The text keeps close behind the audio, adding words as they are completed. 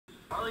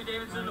Harley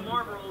Davidson and the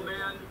Marlboro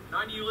Man.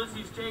 90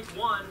 Ulysses, take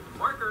 1.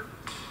 Marker.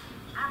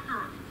 After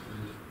him.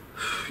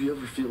 You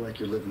ever feel like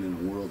you're living in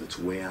a world that's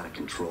way out of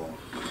control?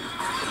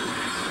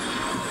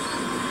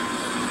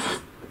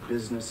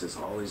 Business is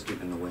always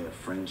getting in the way of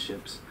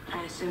friendships.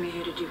 I assume you're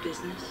here to do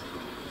business?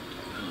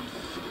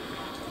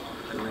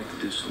 I'd like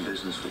to do some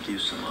business with you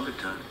some other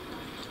time.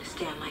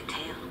 Stay on my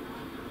tail.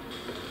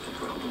 No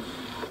problem.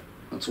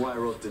 That's why I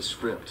wrote this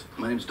script.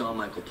 My name's Don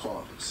Michael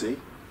Paul. See? It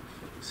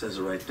says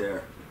it right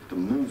there. The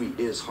movie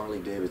is Harley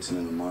Davidson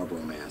and the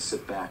Marlboro Man.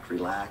 Sit back,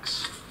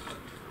 relax.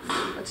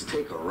 Let's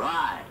take a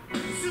ride. So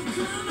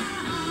come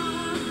on,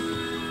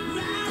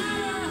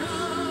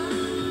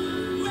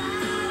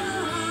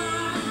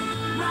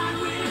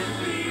 ride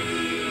with me.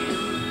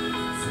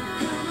 So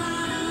come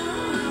on,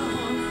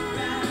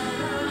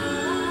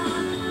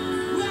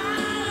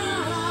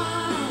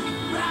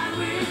 ride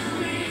with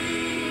me.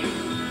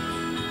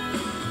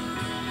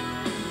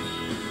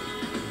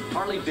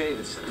 Harley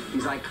Davidson.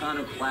 He's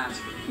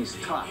iconoclastic. He's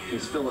tough.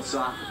 He's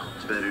philosophical.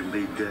 It's better to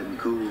be dead and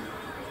cool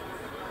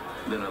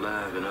than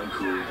alive and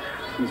uncool.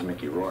 He's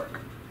Mickey Rourke.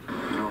 You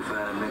know, if I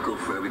had a nickel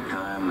for every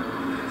time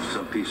that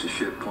some piece of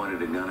shit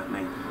pointed a gun at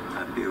me,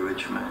 I'd be a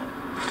rich man.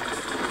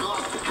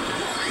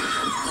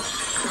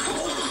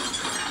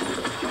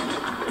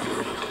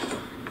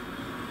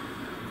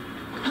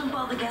 Pump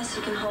all the gas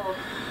you can hold.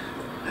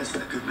 That's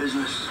not good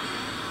business.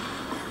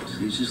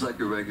 He's just like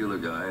a regular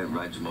guy and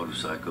rides a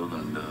motorcycle,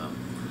 and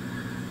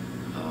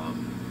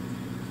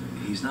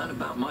he's not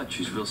about much.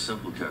 He's a real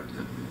simple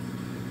character.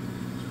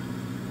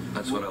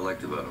 That's what I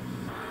liked about him.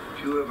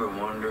 Do you ever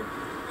wonder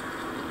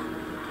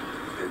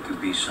if there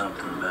could be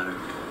something better?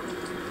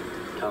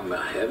 Talking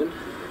about heaven?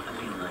 I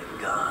mean, like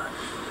God.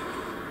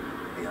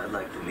 Yeah, I'd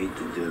like to meet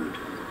the dude.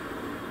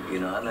 You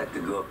know, I'd like to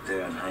go up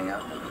there and hang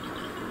out with him.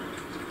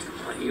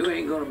 Well, you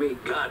ain't gonna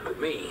meet God with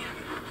me.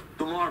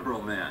 The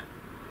Marlboro Man.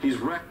 He's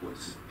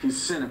reckless.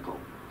 He's cynical.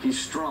 He's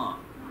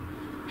strong.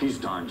 He's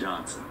Don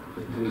Johnson.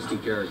 These two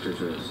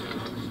characters are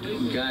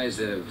guys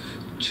that have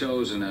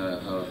chosen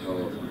a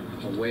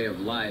way of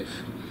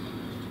life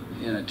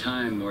in a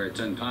time where it's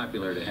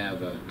unpopular to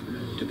have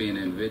to be an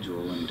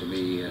individual and to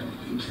be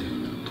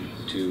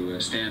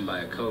to stand by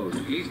a code.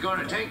 He's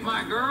gonna take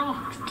my girl.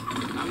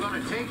 I'm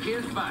gonna take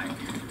his bike.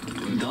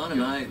 Don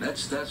and I,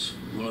 that's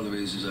one of the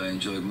reasons I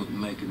enjoyed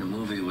making the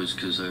movie was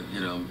because you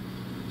know,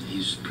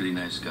 he's a pretty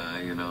nice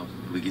guy. You know,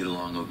 we get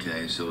along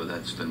okay, so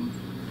that's been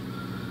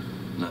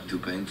not too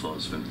painful.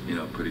 It's been, you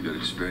know, a pretty good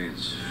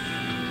experience.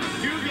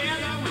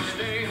 Together we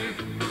stand,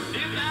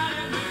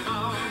 divided we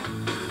fall.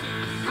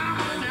 Come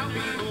on now,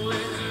 people,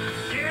 let's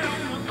get on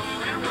the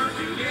phone and work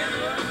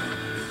together.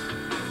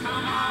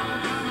 Come on,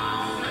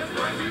 let's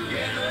work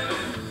together.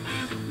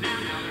 Now,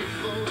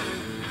 people,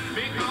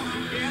 because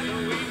together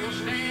we will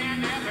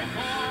stand every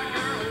boy,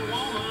 girl,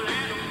 woman,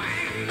 and a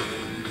man.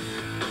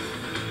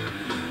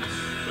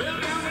 Well,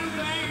 now when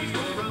things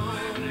go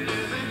wrong,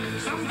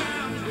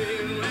 sometimes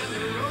we'll let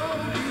the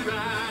road be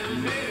right and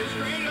head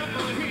straight up a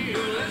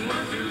hill. Let's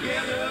work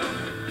together.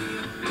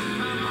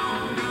 Come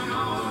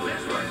on,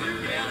 let's work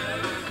together.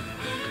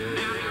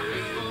 Now,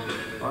 people.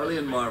 Harley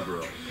and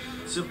Marlboro.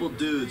 Simple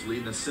dudes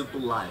leading a simple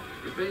life.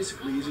 They're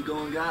basically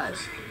easygoing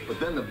guys. But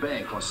then the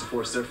bank wants to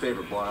force their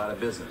favorite bar out of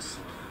business.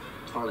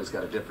 Harley's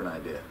got a different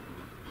idea.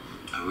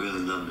 I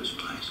really love this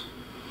place.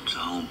 It's a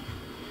home.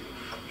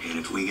 And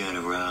if we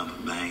gotta rob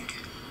a bank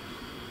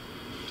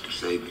to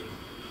save it,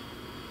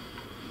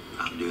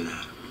 I'll do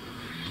that.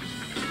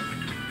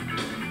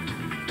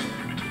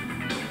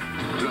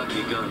 Drop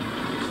your gun.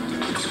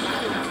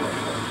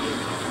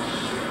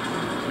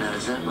 Now,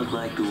 does that look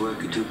like the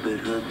work of two-bit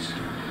hoods?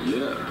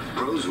 Yeah,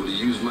 pros would have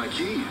used my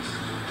keys.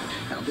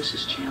 Now, this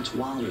is Chance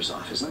Wilder's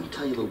office. Let me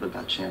tell you a little bit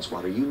about Chance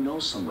Wilder. You know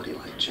somebody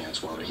like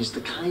Chance Wilder. He's the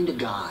kind of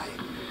guy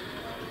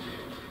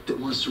that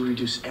wants to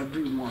reduce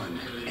everyone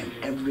and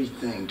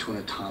everything to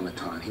an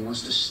automaton. He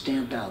wants to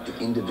stamp out the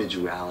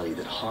individuality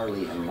that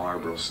Harley and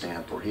Marlboro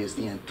stand for. He is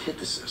the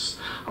antithesis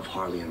of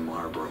Harley and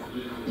Marlboro.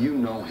 You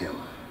know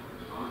him.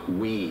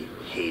 We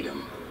hate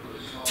him.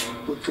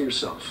 Look for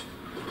yourself.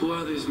 Who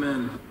are these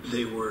men?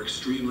 They were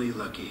extremely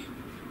lucky.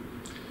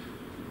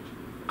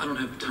 I don't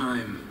have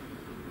time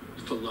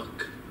for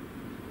luck.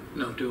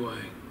 No, do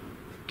I?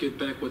 Get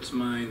back what's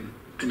mine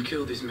and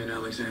kill these men,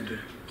 Alexander,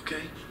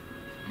 okay?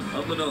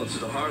 Unbeknownst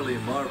to Harley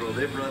and Marlboro,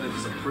 they've run into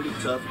some pretty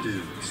tough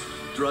dudes.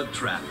 Drug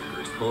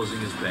traffickers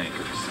posing as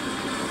bankers.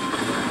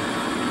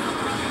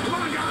 Come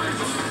on, guys!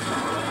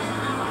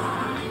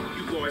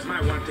 You boys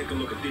might want to take a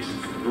look at this.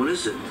 What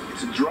is it?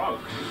 It's a drug.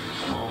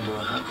 Marlboro,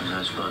 how was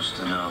I supposed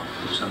to know?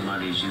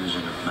 Somebody's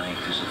using a bank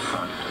as a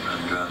front to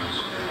run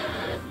drugs.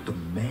 The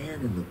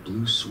man in the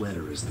blue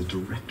sweater is the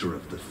director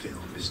of the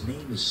film. His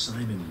name is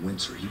Simon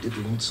Wincer. He did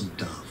Lonesome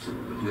Dove.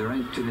 There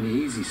ain't too many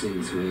easy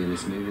scenes for me in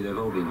this movie. They've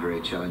all been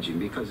very challenging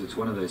because it's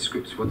one of those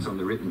scripts, what's on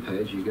the written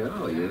page, you go,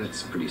 oh yeah,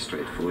 that's pretty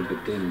straightforward.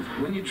 But then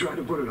when you try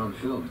to put it on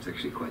film, it's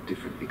actually quite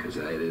different because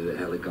A, there's a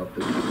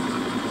helicopter,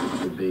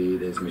 B,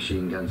 there's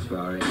machine guns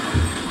firing,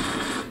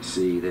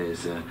 C,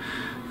 there's a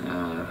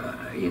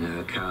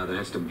car that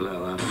has to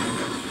blow up.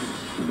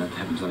 And that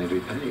happens on every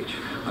page.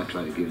 I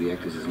try to give the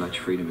actors as much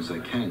freedom as I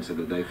can so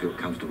that they feel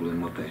comfortable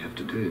in what they have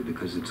to do,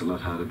 because it's a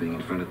lot harder being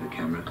in front of the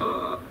camera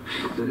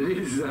than it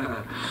is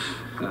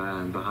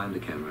behind the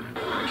camera.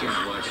 I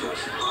can't watch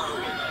this.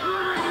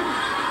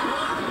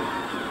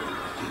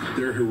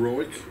 They're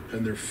heroic,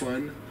 and they're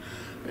fun,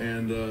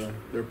 and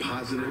they're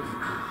positive,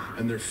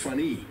 and they're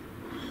funny.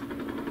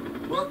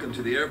 Welcome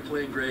to the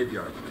airplane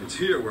graveyard. It's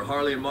here where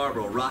Harley and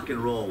Marlboro rock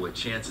and roll with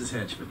Chance's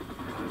henchmen.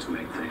 Let's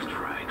make things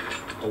right.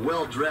 A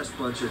well-dressed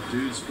bunch of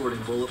dudes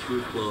sporting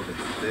bulletproof clothing.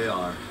 They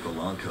are the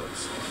long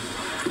coats.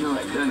 You know,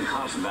 that gun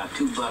costs about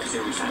 $2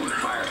 every time you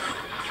fire it.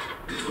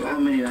 Well, how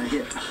many did I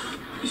hit?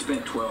 You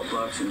spent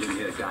 $12 and didn't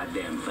hit a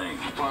goddamn thing.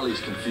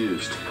 Harley's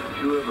confused.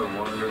 You ever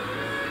wonder if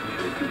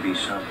there could be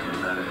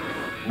something better?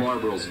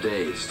 Marlboro's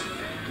dazed.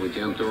 We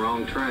jumped the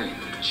wrong train.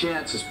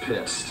 Chance is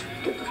pissed.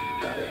 Get the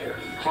out of here.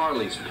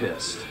 Harley's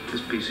pissed.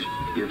 This piece of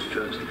gives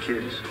drugs to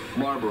kids.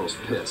 Marlboro's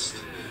pissed.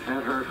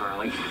 That hurt,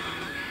 Harley.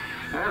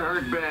 That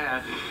hurt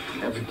bad.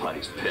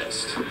 Everybody's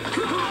pissed.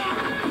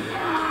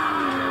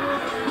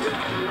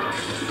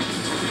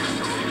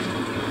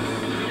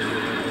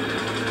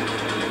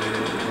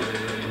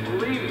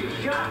 Believe you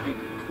shot me.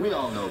 We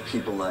all know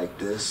people like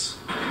this.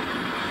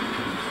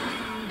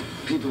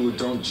 People who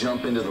don't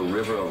jump into the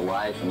river of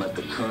life and let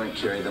the current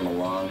carry them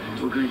along.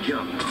 We're gonna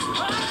jump.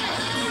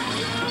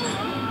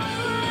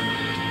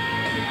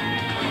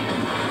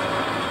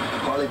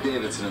 Harley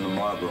Davidson and the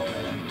Marlboro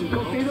Man.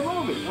 Go see the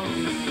movie.